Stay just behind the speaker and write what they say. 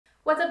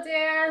What's up,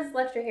 dears?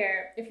 Lehxra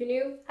here. If you're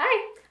new,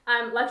 hi!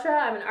 I'm Lehxra,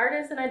 I'm an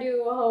artist, and I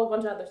do a whole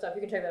bunch of other stuff.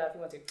 You can check that out if you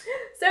want to.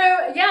 So,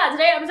 yeah,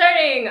 today I'm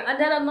starting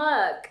Undead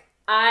Unluck.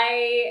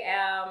 I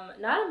am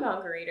not a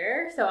manga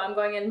reader, so I'm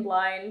going in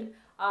blind.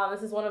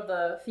 This is one of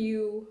the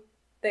few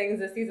things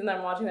this season that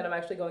I'm watching that I'm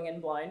actually going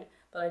in blind,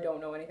 that I don't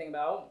know anything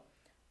about.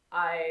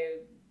 I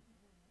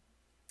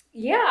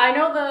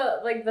know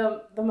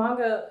the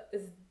manga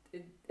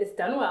is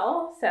done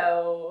well,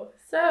 so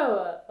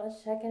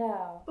let's check it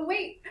out. But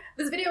wait,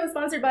 this video is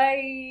sponsored by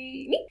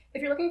me.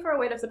 If you're looking for a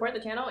way to support the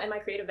channel and my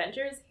creative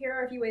ventures, here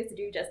are a few ways to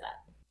do just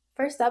that.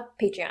 First up,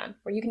 Patreon,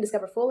 where you can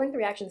discover full-length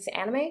reactions to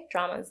anime,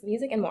 dramas,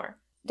 music, and more.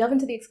 Delve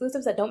into the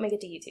exclusives that don't make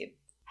it to YouTube.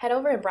 Head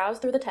over and browse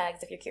through the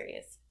tags if you're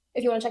curious.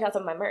 If you want to check out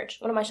some of my merch,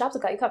 one of my shops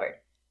have got you covered.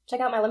 Check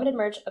out my limited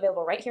merch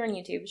available right here on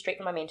YouTube, straight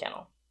from my main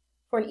channel.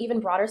 For an even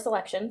broader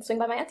selection, swing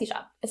by my Etsy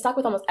shop. It's stocked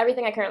with almost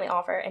everything I currently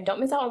offer, and don't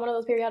miss out on one of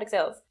those periodic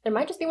sales. There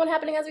might just be one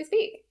happening as we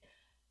speak.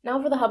 Now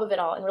for the hub of it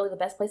all, and really the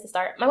best place to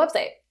start, my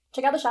website.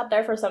 Check out the shop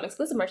there for some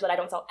exclusive merch that I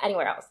don't sell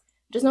anywhere else.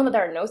 Just know that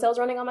there are no sales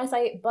running on my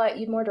site, but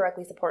you'd more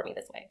directly support me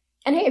this way.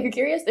 And hey, if you're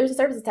curious, there's a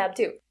services tab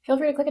too. Feel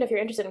free to click it if you're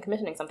interested in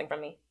commissioning something from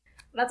me.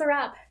 That's a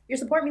wrap. Your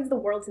support means the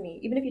world to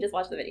me, even if you just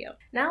watch the video.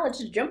 Now let's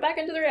just jump back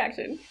into the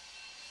reaction.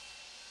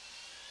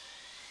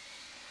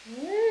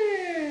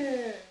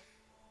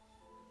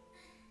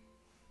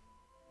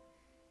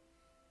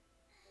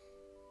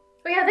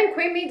 Oh yeah, I think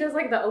Queen Bee does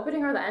like the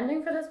opening or the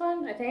ending for this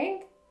one, I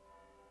think.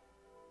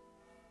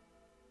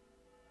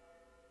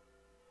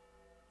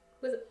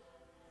 Who's it?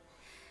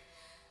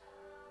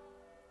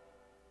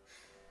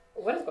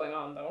 What is going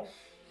on though?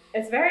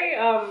 It's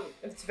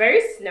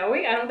very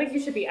snowy. I don't think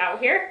you should be out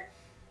here.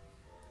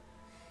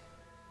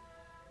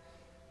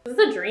 Is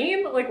this a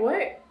dream? Like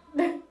what?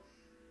 I'm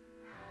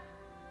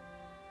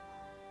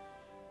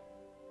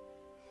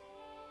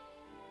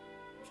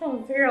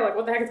trying to figure out like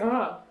what the heck is going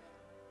on.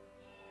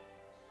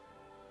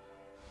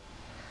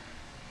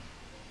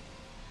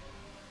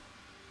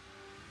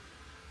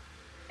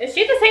 Is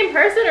she the same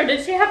person, or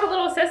did she have a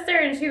little sister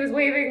and she was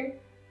waving?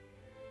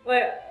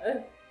 Like,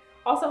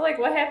 also, like,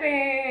 what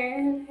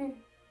happened?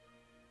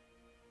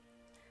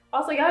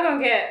 Also, y'all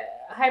gonna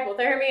get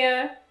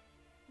hypothermia,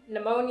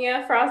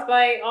 pneumonia,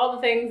 frostbite, all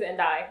the things, and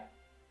die.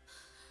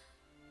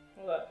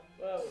 What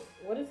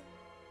is?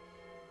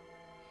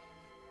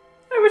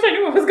 I wish I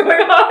knew what was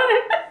going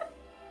on.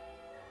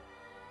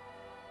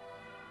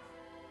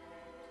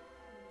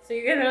 So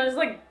you guys gonna just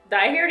like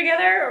die here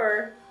together,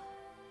 or?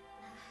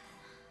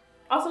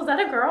 Also, is that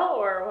a girl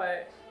or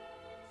what?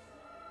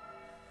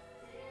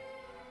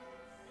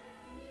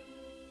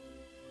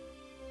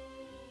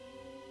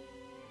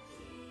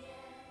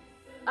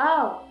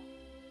 Oh.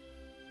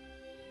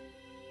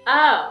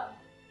 Oh.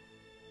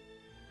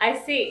 I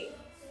see.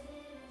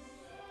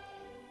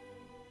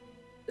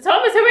 So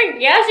I'm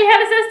assuming, yeah, she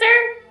had a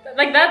sister?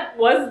 Like, that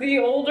was the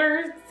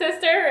older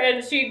sister,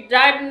 and she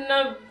died in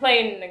a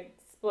plane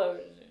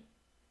explosion.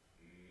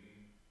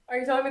 Are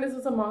you telling me this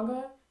was a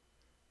manga?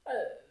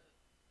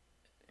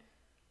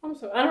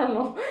 I don't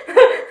know.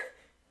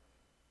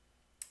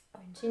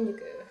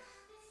 Shinjuku.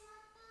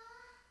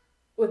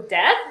 With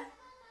death?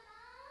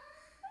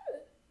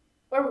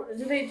 Or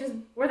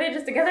were they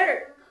just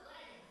together?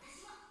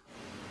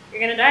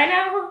 You're gonna die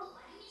now?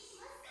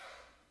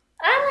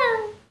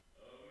 Ah!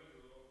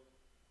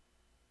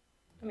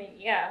 I mean,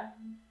 yeah.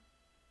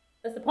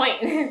 That's the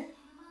point.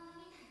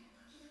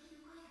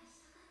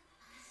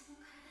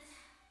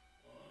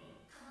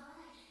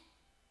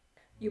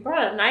 You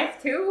brought a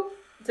knife too?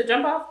 To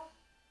jump off?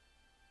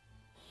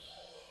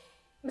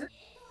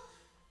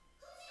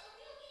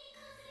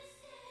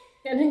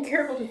 Yeah, I didn't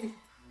care about disease.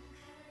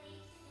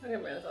 I'm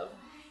gonna bring this up.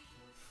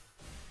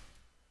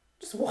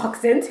 Just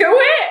walks into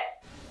it?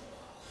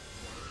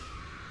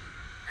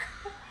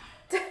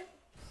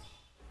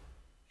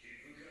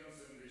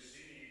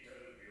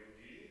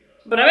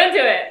 But I'm into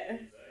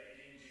it.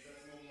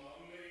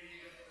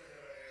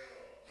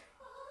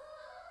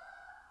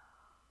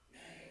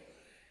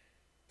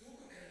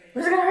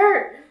 What's it gonna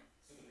hurt?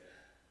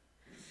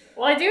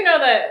 Well, I do know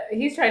that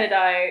he's trying to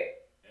die.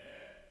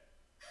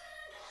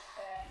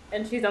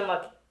 And she's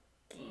unlucky.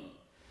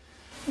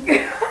 See,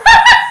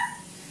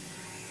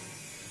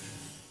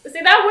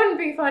 that wouldn't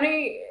be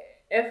funny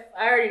if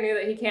I already knew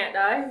that he can't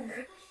die.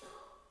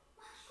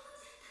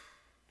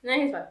 Nah,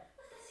 he's fine.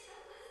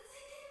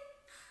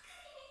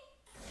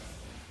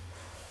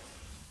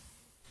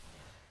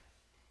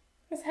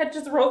 His head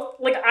just rolls.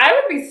 Like, I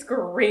would be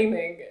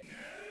screaming.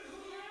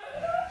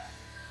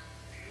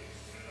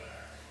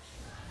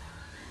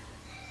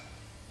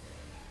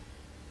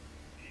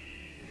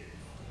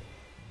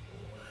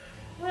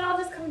 Well, it all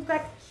just comes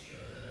back.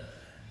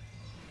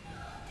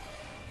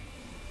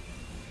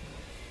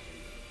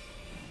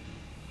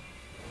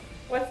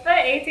 What's the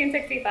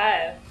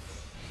 1865?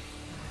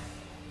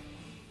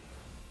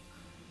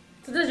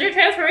 So does your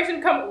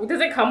transformation come, does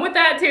it come with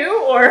that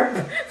too, or?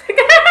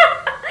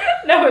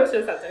 No, it's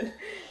just something.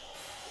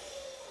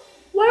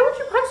 Why would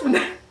you punch him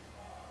that?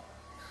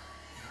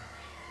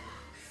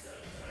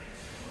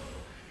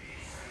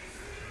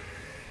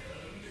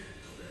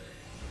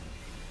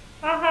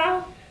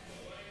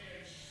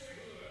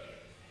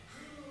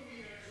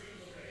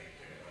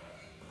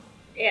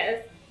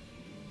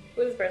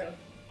 person.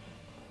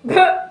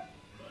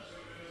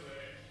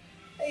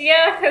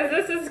 Yeah, because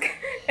this is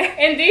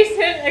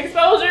indecent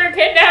exposure,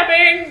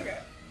 kidnapping,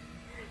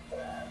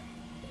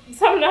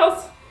 something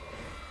else.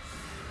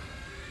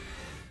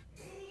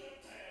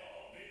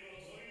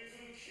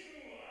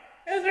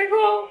 It was very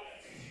cool.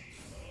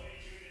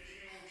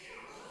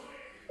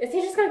 Is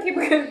he just gonna keep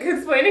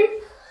explaining?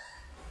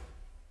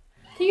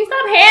 Can you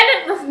stop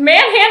manhandling me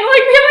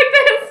like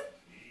this?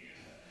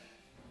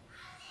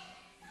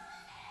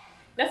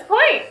 That's the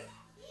point.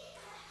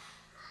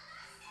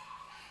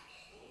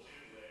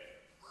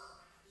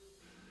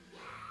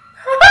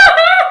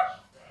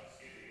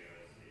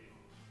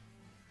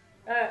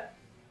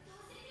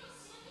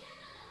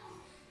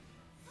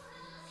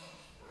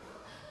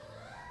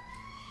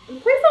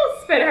 Please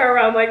don't spin her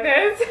around like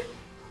this.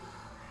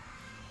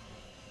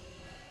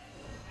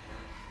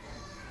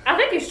 I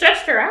think you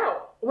stretched her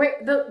out.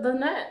 Wait, the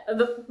net.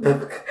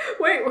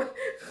 Wait.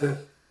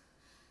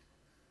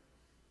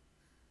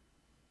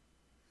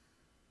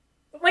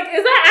 Like,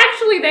 is that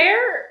actually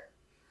there?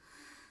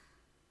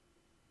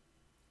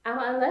 I'm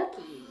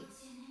unlucky.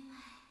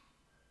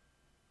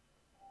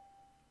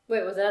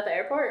 Wait, was it at the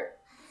airport?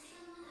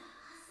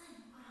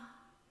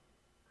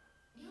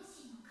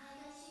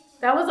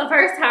 That was the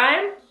first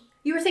time?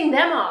 You were seeing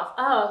them off.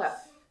 Oh, okay.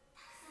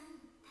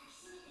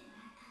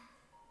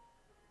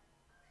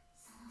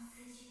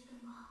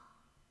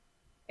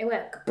 It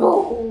went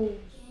kaboom.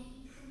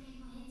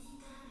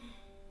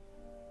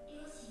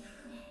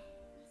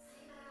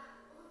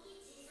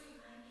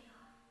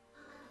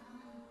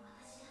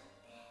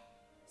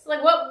 So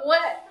like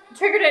what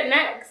triggered it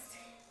next?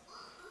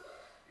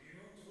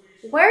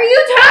 Where are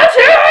you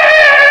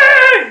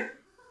touching?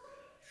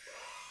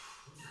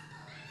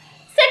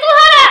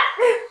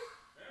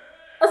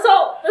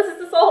 Assault! This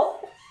is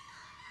assault!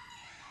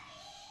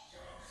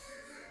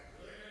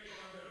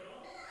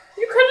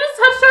 You could have just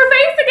touched her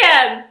face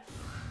again!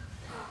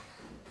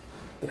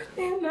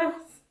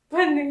 Bananas.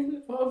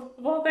 Bananas.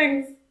 Of all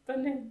things,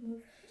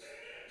 bananas.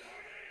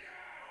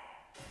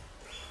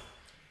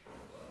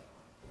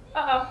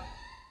 Uh-oh.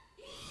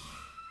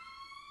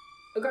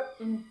 Okay.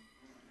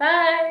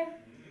 Bye!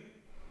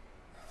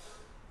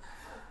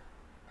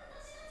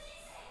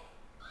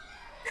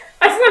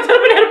 I snapped out a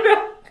banana peel!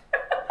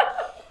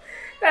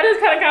 That is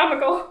kind of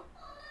comical.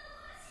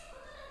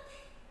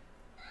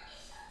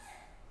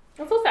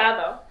 I'm so sad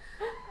though.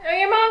 Oh,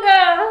 your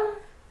manga.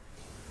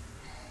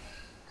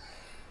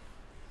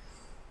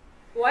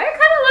 Why it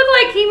kind of look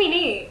like Kimi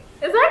ni?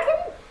 Is that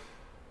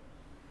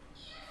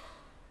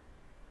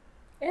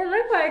Kimi? It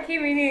looked like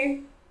Kimi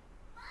ni.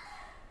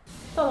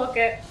 So look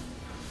it.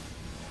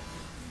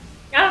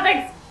 I don't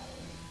think so.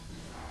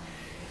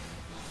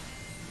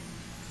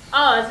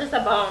 Oh, it's just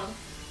a bone.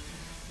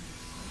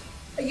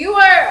 You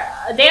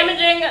are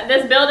damaging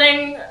this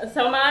building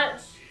so much.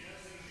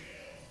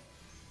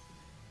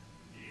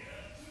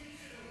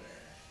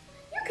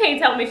 You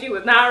can't tell me she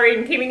was not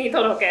reading Kimi ni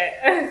Toroke.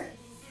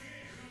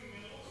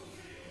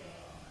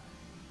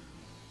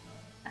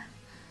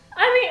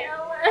 I mean,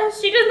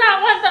 she does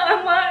not want the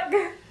unlock.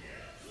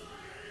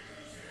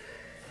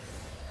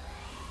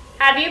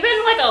 Have you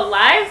been like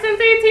alive since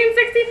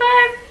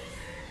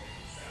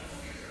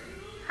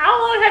 1865?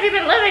 How long have you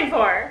been living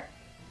for?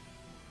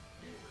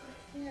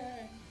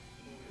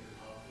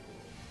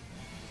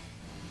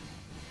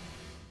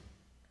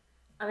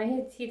 I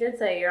mean, he did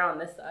say you're on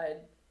this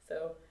side,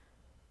 so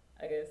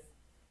I guess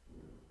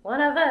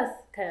one of us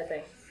kind of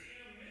thing.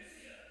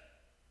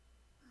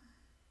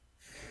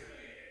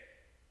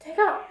 Take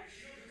out.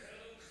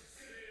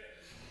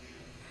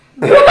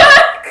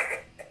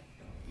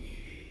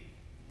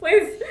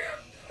 Please.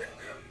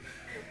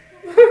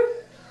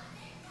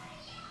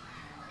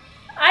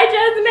 I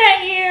just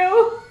met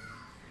you.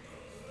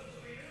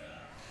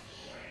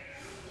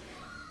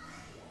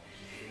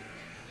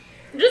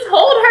 Just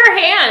hold her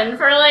hand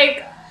for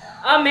like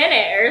a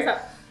minute or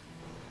something.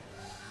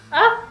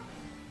 Oh,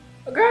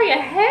 girl,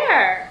 your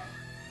hair.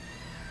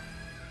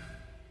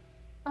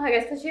 Oh, I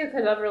guess because she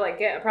could never like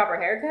get a proper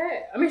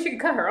haircut. I mean, she could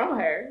cut her own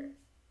hair.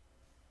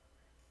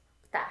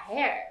 That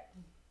hair.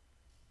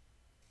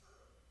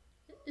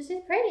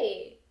 She's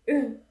pretty.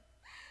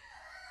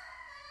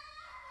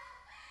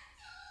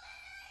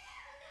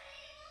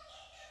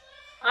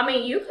 I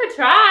mean, you could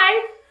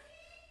try.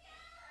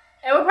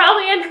 It would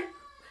probably end.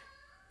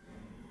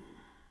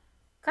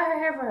 Cut her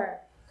hair for her.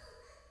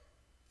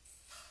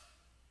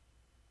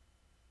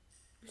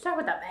 Start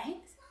with the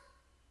bangs.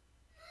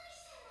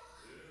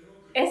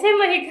 It seemed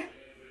like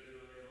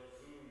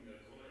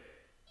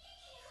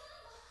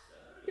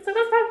it's like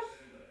this time.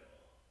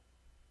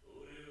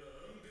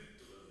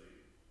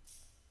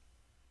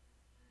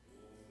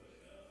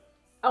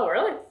 Oh,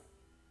 really?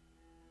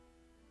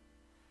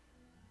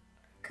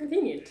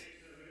 Convenient.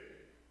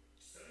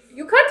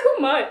 You cut too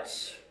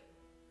much.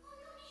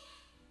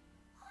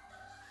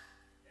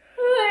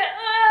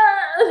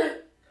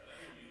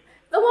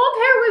 The long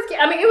hair was cute.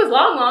 I mean, it was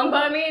long,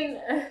 but I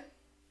mean,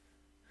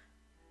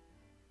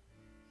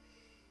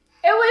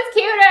 it was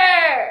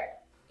cuter.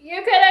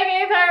 You could have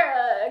gave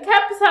her,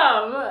 kept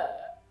some.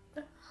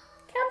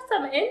 Kept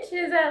some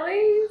inches at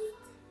least.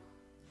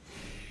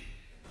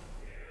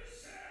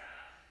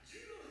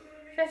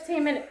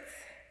 15 minutes.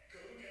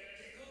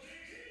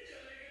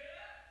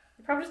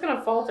 You're probably just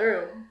gonna fall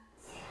through.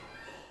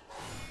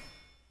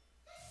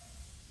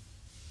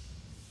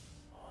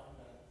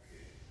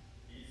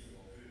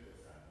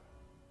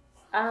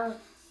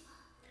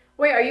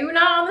 Wait, are you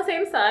not on the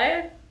same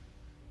side?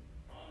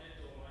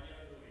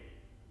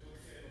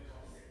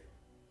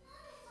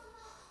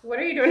 What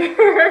are you doing to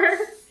her?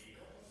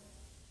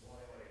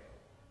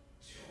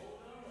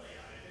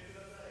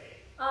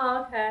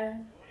 Oh, okay.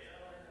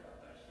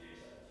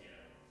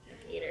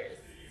 Haters.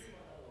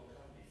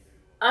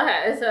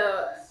 Okay,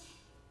 so...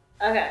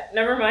 Okay,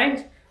 never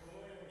mind.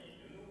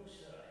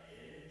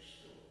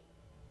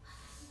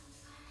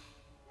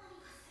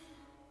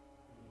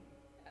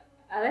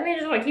 I think they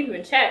just want to keep you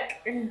in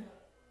check.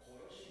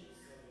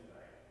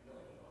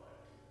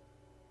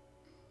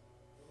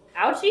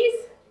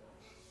 Ouchies?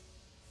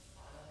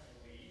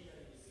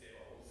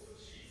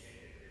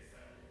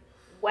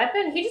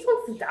 Weapon? He just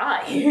wants to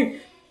die.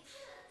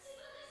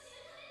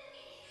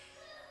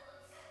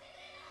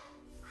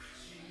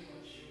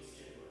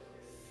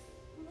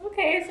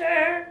 Okay,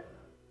 sir.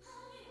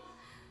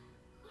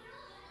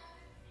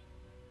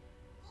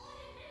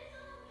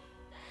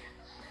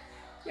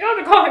 You don't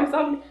have to call him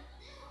something.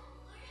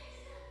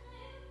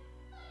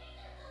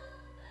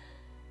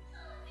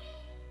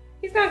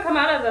 He's gonna come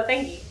out of the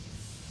thingy.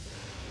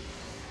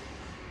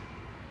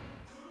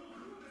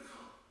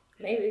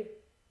 Maybe.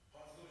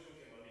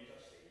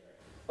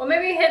 Well,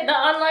 maybe hit the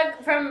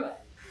unlock from...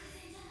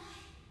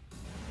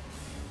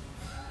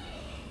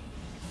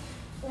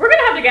 We're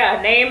gonna have to get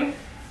a name.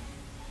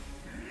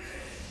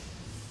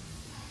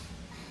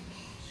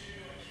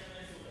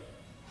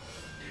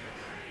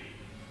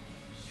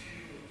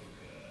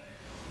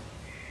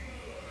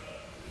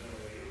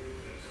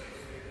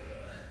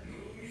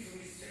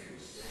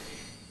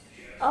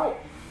 Oh,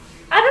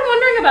 I've been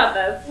wondering about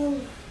this.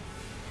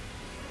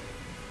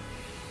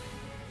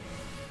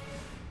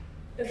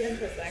 It's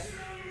interesting.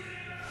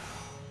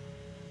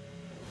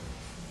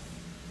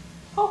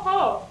 Ho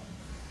ho!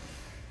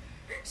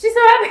 She's so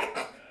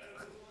happy.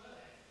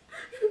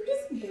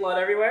 Just blood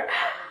everywhere.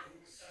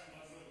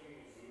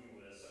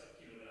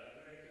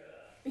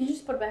 You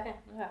just put it back in.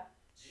 Okay.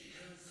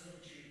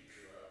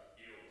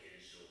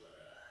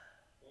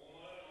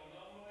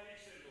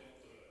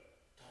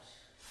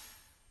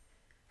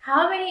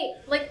 How many,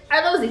 like,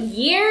 are those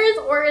years,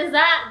 or is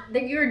that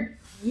your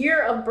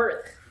year of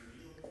birth?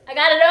 I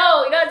gotta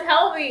know, you gotta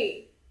tell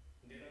me.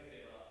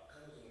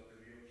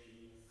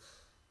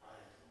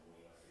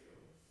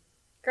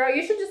 Girl,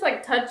 you should just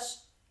like touch.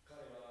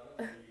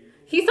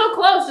 He's so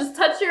close, just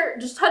touch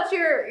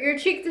your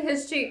cheek to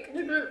his cheek.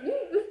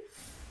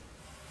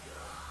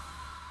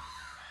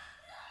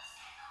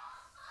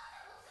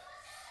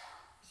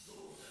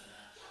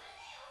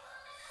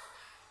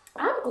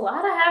 I'm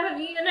glad I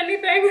haven't eaten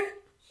anything.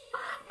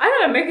 I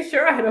gotta make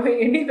sure I don't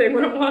eat anything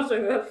when I'm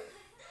watching this.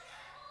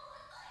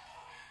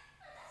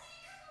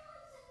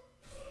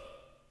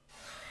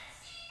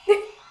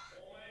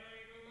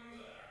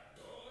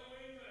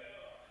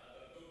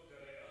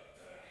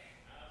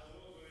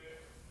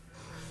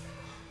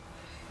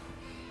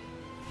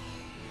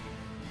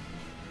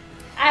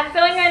 I'm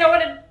feeling I know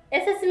what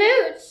it's a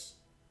smooch.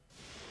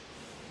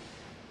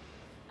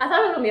 I thought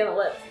it was gonna be on the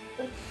lips.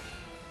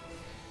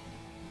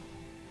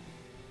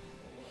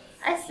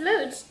 I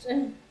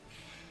smooched.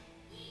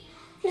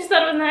 Just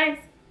thought it was nice.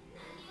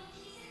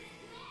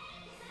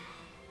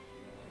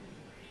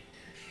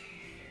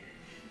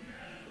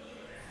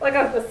 Like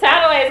the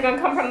satellite is gonna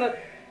come from the...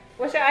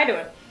 What's your eye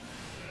doing?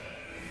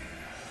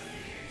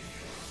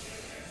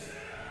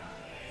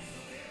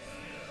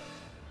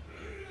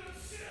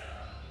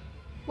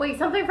 Wait,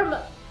 something from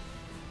the...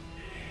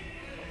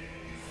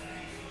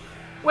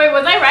 Wait,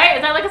 was I right?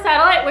 Is that like a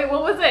satellite? Wait,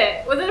 what was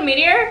it? Was it a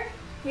meteor?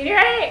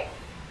 Meteorite?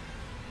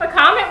 A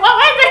comet? What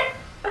was it?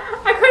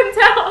 I couldn't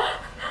tell.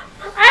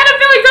 I had a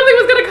feeling something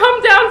was gonna come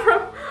down from...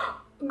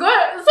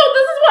 Good. So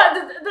this is what...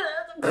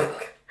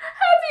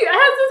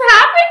 Has this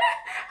happened?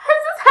 Has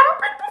this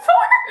happened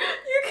before?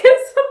 You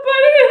kiss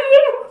somebody and...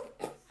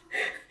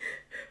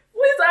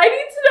 Please, I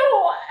need to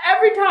know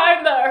every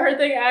time that her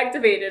thing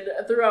activated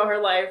throughout her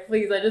life.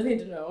 Please, I just need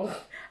to know.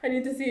 I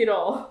need to see it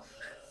all.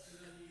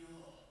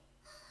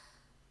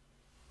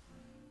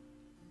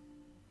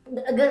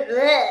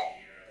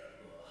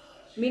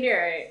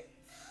 Meteorite.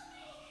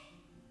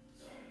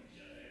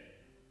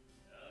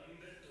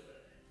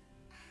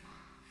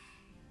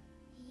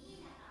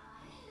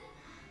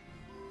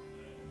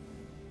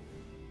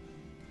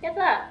 Get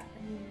that.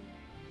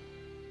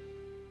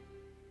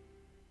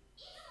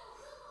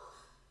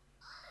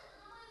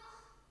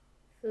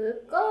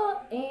 Fuko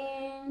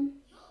and...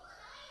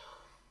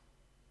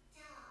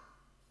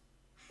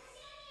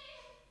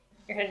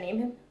 You're gonna name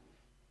him?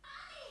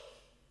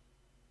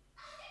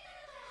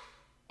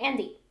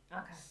 Andy.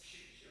 Okay.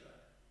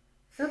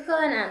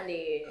 Fuko and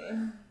Andy.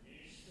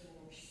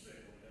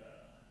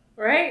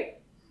 Right?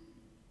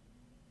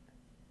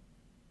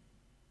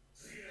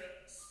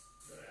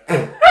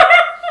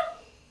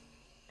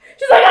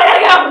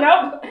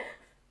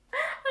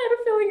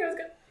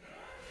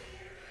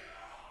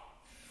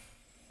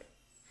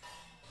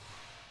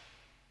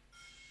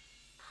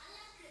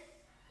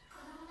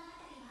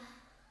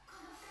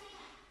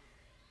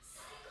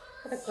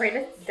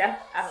 greatest death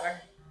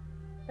ever.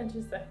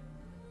 Interesting.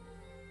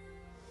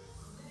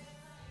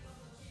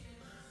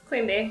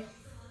 Queen Bee.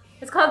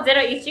 It's called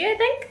Zeroichi, I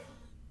think?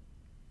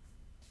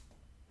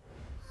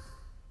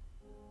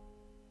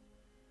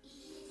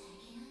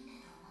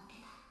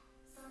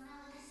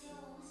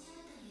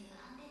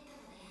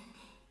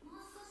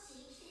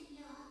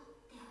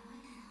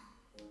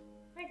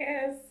 I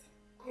guess.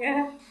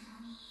 Yeah.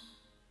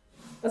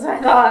 That's what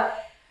I thought.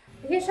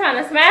 He's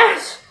trying to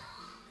smash.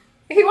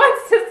 He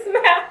wants to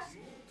smash.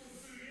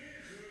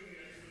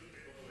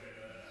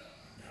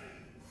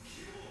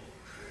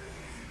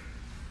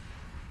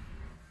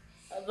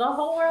 The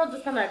whole world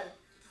just kind of...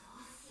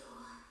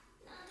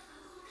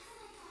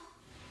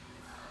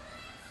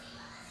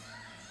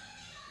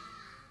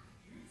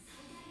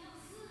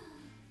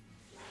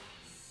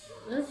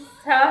 Just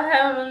tell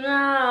him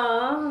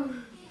no.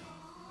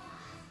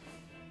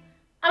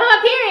 I'm on my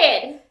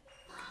period.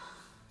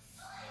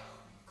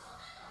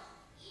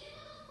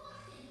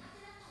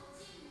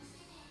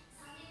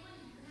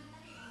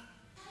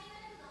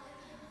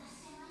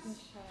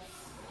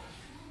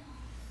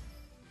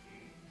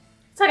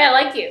 So I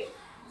like you.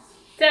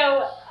 So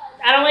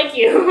I don't like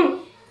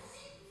you.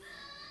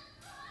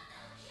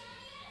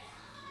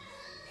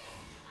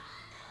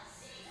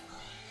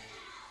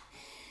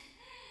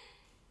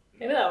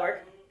 Maybe that'll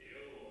work.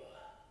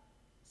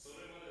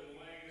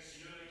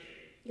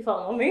 You fall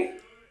in love with me?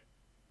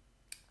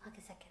 Like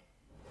a second.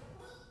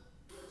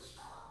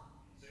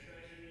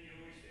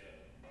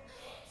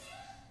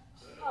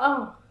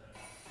 Oh.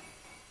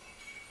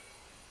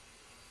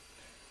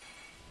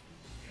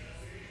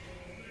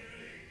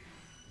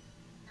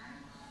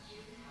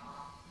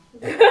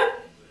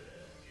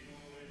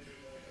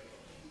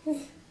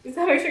 Just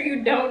gotta make sure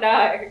you don't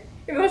die.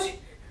 Even though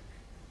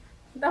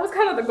that was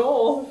kind of the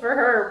goal for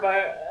her,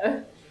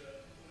 but...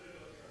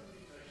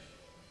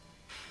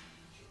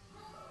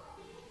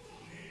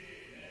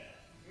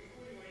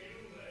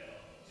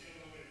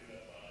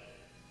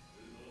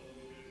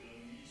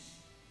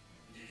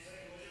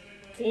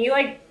 Can you,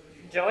 like,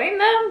 join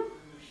them?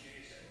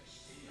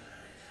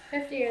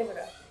 50 years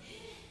ago.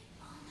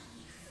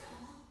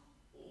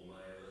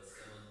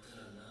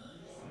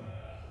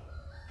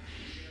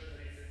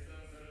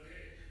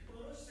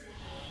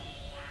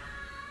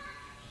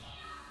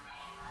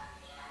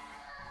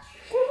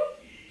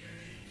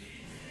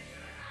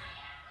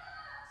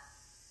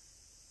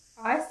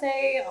 I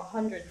say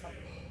 100 something.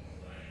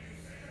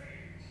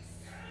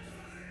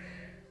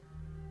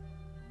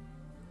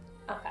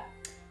 Okay.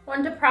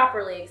 Want to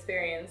properly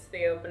experience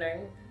the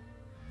opening.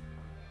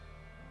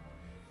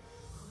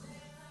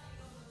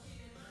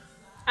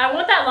 I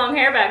want that long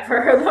hair back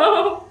for her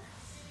though.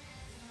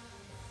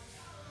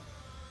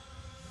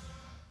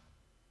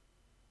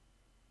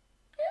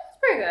 Yeah, that's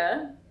pretty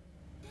good.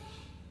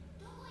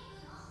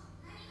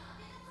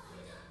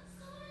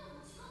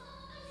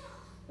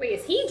 Wait,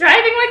 is he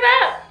driving like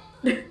that?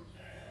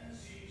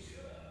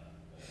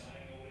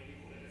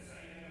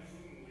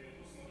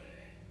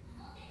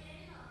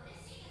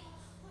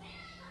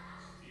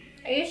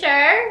 Are you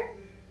sure?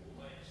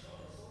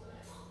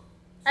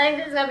 I think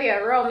this is gonna be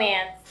a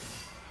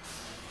romance.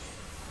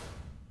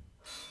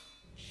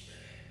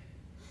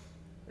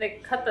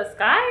 They cut the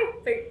sky?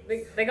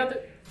 They go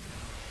through.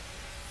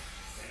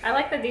 I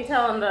like the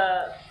detail on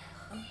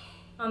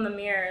the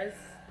mirrors.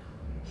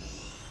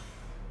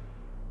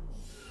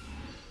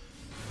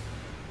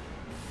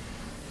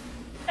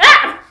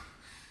 Ah!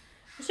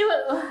 She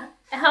was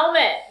a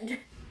helmet.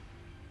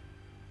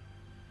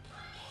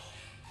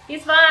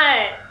 He's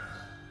fine.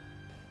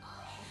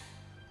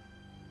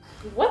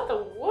 What the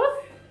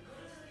what?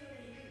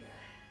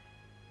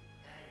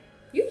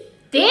 You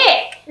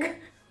dick!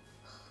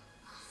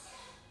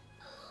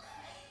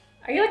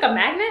 Are you like a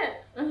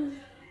magnet?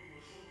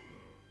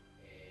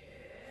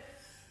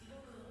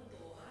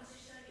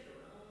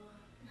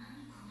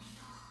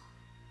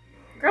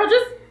 Girl,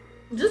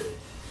 just.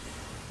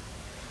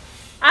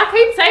 I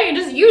keep saying,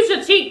 just use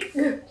your cheek.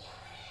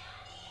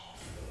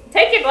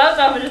 Take your gloves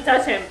off and just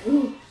touch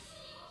him.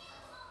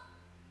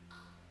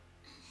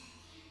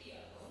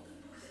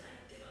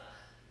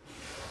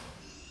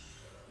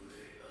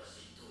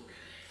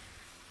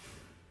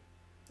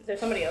 Is there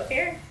somebody else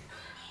here?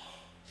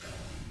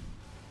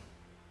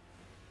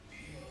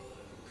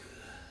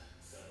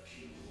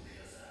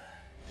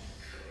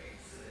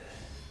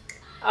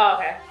 Oh,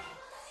 okay.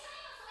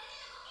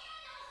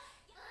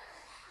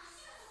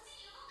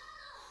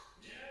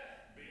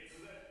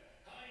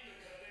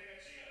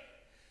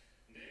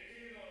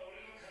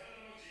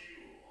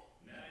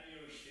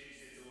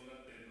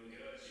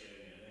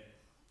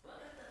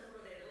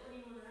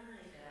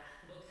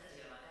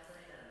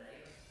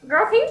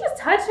 Girl, can you just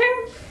touch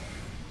him?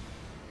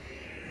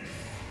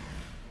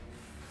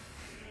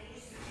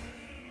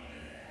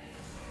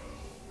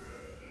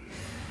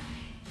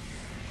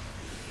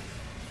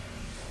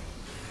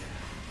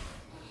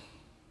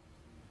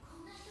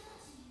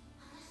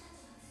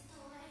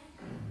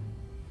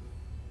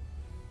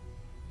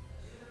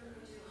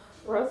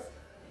 Gross.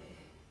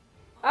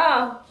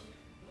 Oh.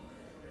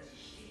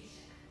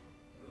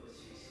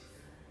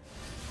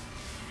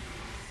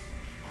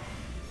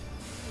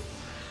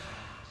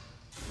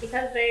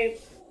 Because they...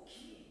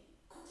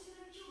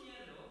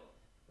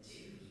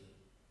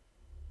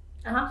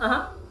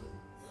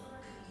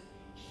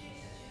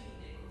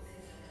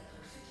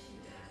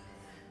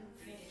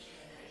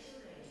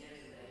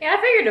 Yeah,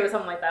 I figured it was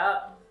something like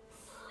that.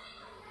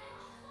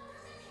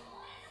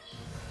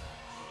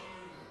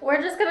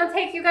 We're just gonna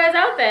take you guys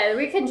out then.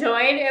 We can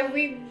join and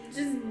we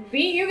just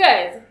beat you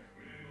guys.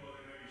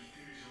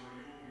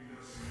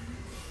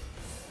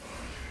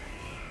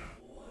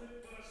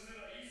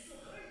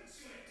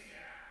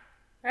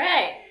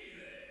 Alright.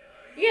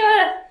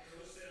 Yeah.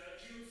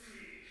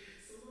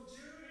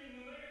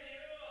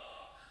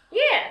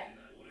 Yeah.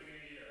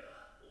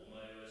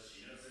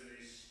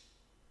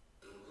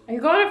 Are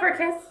you going in for a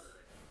kiss?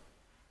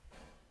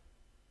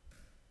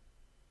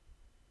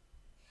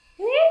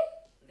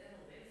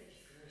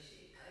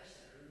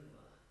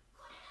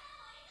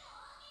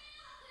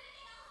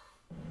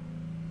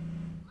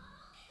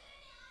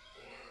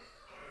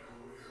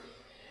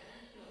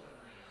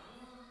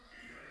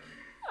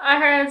 I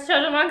heard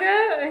shoujo manga,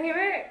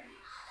 Hime.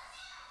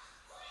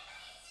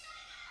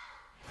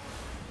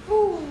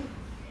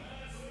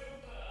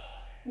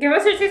 Give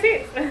us your 2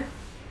 seats.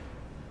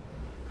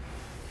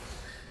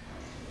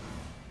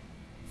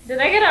 Did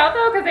they get out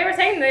though? Because they were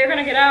saying they were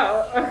gonna get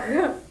out.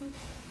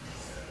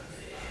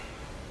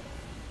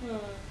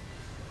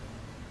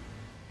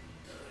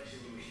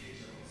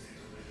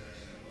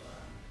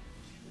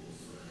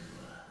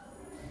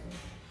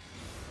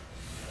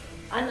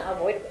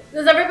 Unavoidable.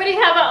 Does everybody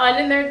have an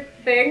un in their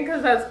thing?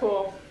 Because that's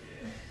cool.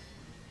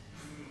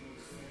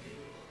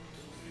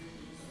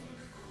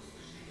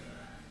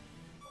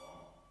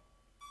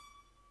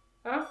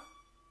 Huh?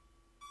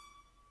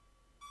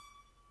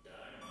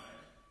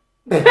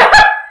 I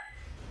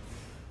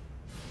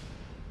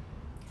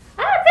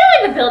feel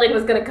like the building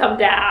was gonna come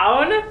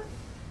down.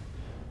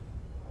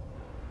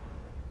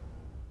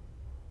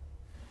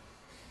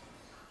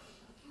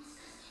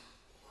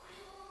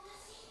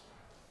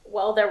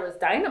 Well, there was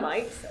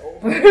dynamite, so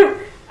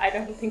I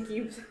don't think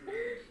you...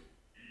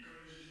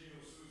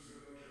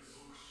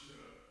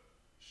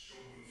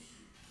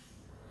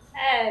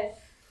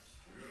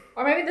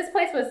 Or maybe this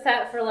place was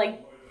set for,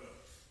 like,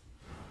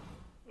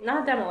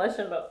 not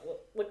demolition, but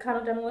what kind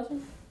of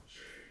demolition?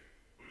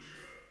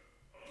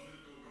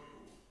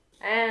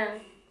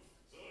 And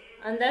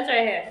that's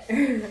right here.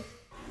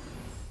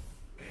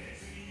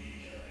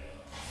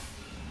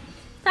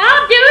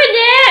 Stop doing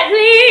that,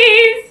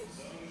 please!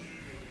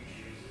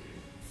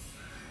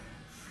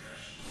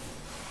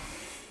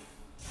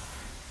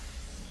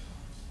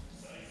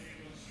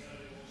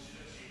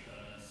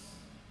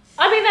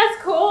 I mean,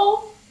 that's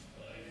cool.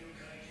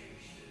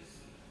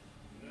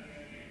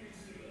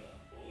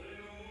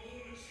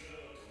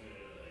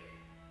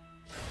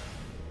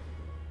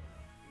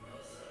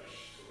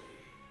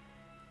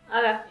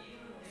 Okay.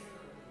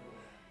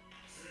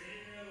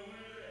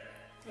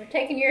 We're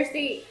taking your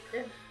seat.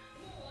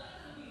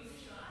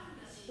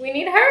 We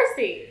need her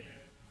seat.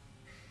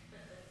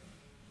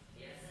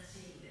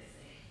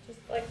 Just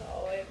like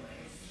always.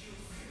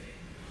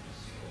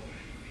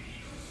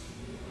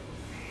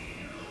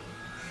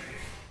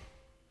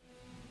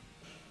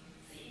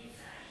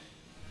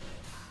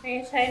 Are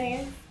you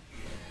Chinese?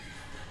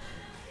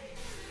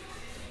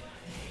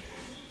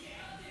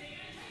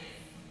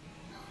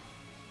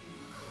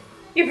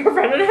 You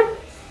befriended him?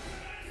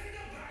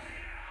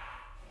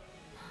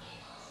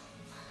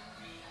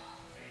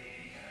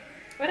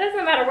 It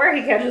doesn't matter where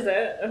he catches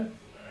it.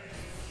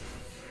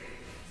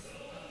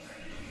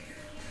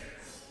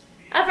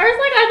 At first,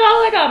 like, I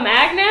thought like a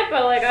magnet,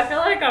 but like I feel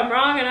like I'm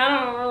wrong and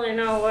I don't really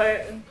know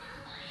what.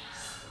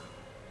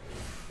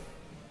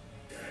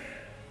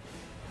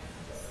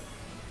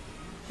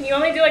 Can you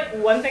only do like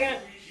one thing?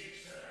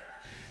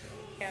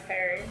 Can't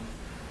parry.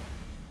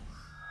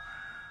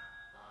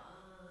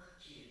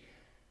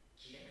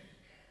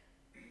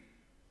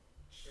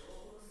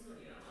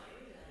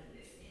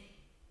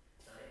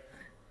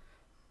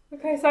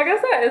 Okay, so I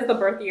guess that is the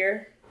birth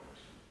year.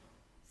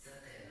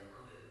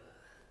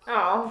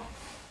 Oh.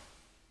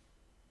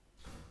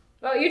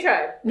 Well, you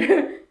tried.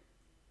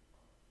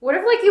 What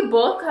if, like, you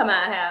both come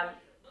at him?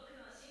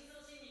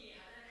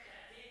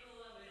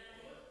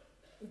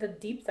 The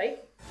deep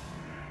sight?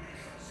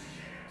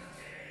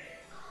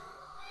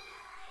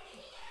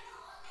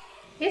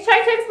 He's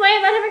trying to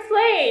explain, let him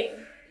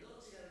explain!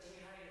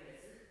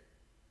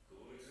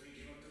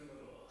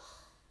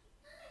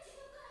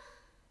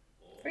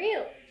 For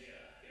you.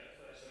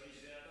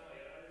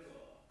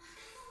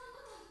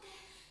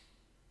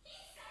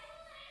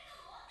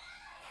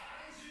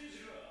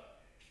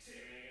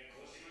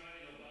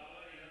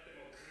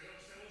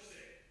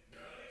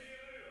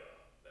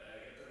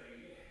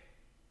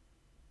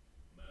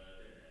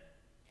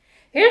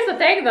 Here's the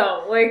thing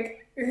though,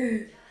 like,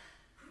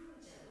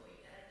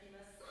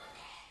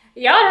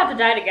 y'all would have to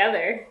die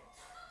together.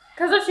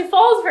 Because if she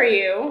falls for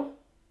you,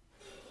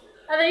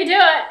 and then you do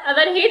it, and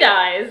then he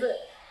dies,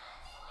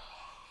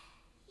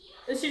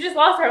 she just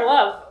lost her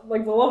love,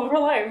 like the love of her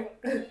life.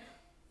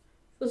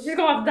 So she's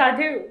gonna have to die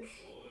too.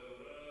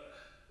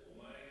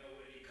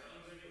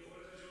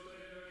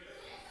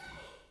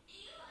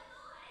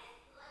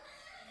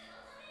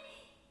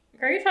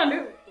 Are you trying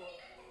to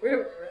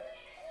do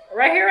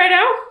right here, right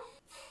now?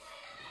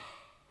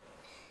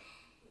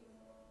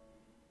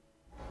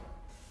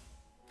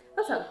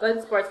 That's a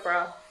good sports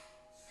bra.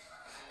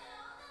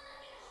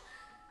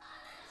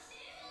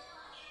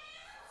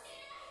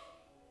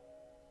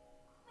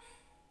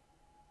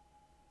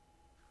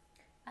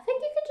 I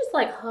think you could just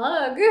like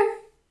hug.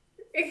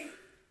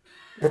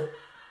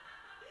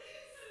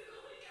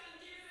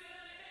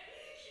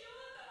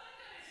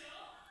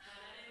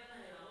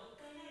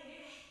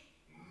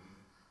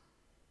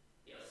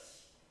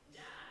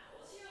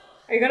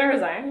 Are you gonna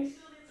resign?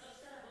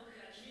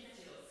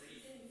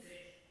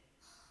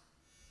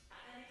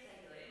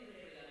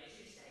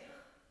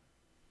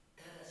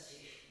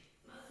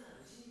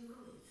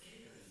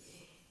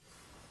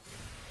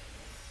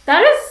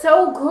 That is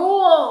so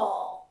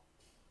cool!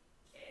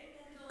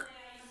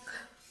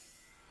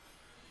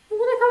 I'm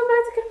gonna come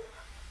back to...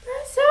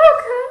 That's so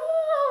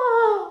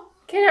cool!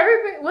 Can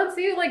everybody, once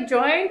you like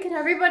join, can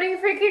everybody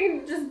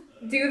freaking just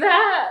do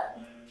that?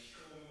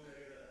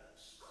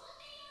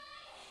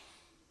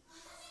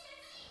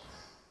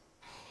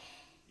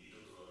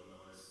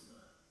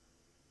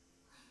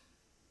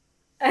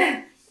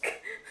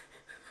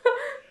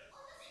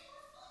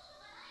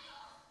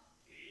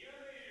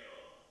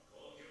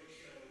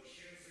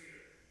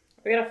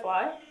 Are we gonna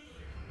fly?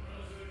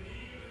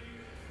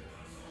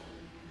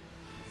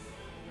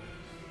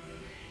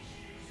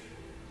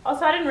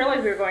 Also, I didn't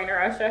realize we were going to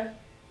Russia.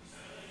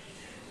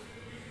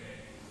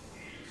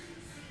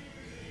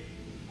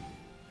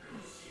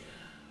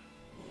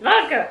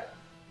 Vodka!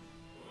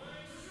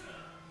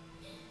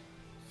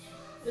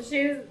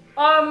 She's,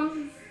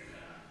 okay,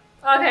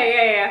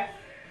 yeah.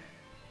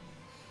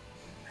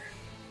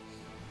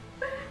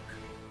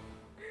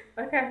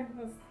 Okay,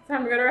 it's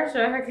time to go to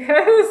Russia, I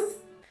guess.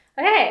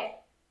 Okay,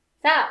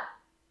 so,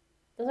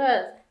 this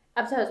was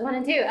episodes 1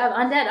 and 2 of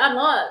Undead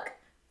Unluck.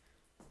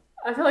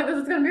 I feel like this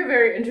is going to be a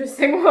very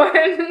interesting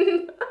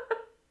one.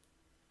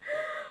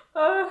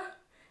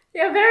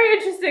 Yeah, very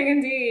interesting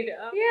indeed.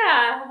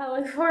 Yeah, I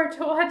look forward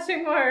to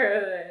watching more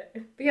of it.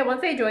 But yeah,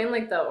 once they join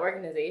like the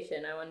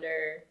organization, I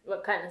wonder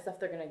what kind of stuff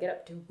they're going to get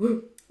up to.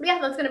 But yeah,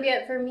 that's going to be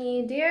it for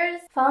me,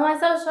 dears. Follow my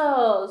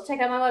socials, check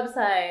out my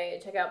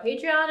website, check out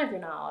Patreon if you're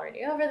not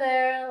already over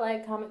there.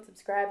 Like, comment,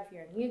 subscribe if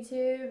you're on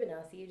YouTube, and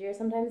I'll see you dears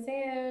sometime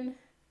soon.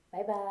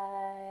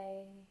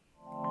 Bye-bye.